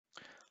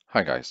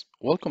Hi guys,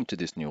 welcome to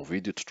this new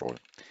video tutorial.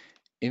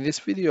 In this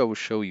video I will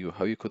show you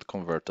how you could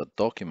convert a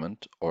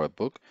document or a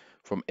book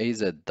from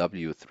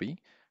AZW3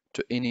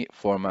 to any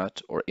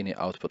format or any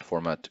output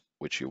format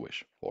which you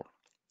wish for.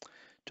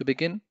 To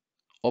begin,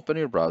 open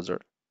your browser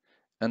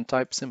and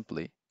type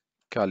simply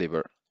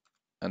Calibre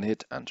and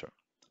hit enter.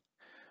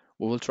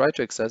 We will try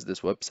to access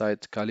this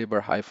website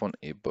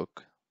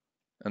Calibre-ebook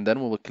and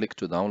then we will click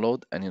to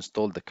download and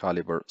install the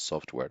Calibre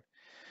software.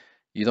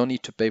 You don't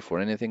need to pay for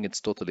anything,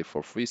 it's totally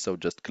for free, so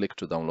just click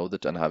to download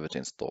it and have it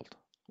installed.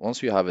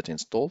 Once you have it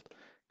installed,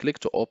 click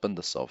to open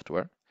the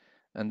software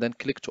and then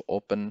click to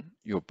open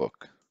your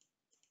book.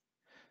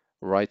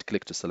 Right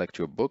click to select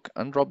your book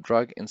and drop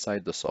drag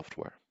inside the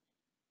software.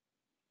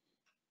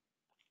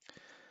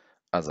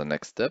 As a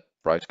next step,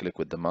 right click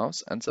with the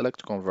mouse and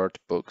select convert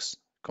books,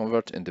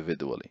 convert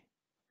individually.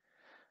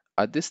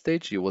 At this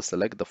stage, you will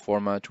select the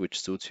format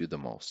which suits you the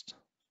most.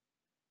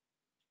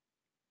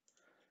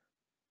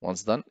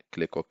 Once done,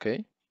 click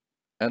OK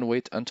and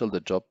wait until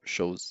the job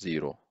shows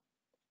 0.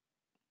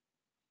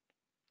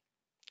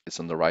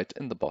 It's on the right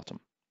in the bottom.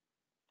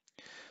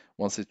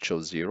 Once it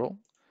shows 0,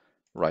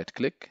 right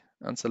click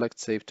and select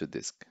Save to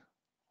Disk.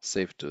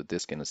 Save to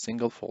disk in a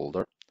single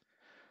folder.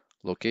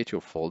 Locate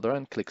your folder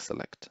and click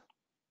Select.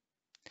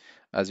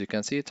 As you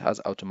can see, it has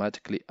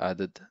automatically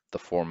added the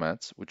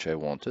formats which I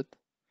wanted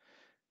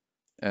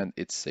and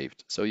it's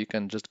saved. So you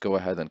can just go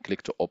ahead and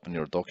click to open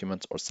your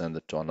documents or send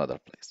it to another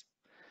place.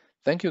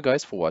 Thank you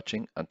guys for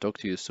watching and talk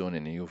to you soon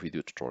in a new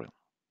video tutorial.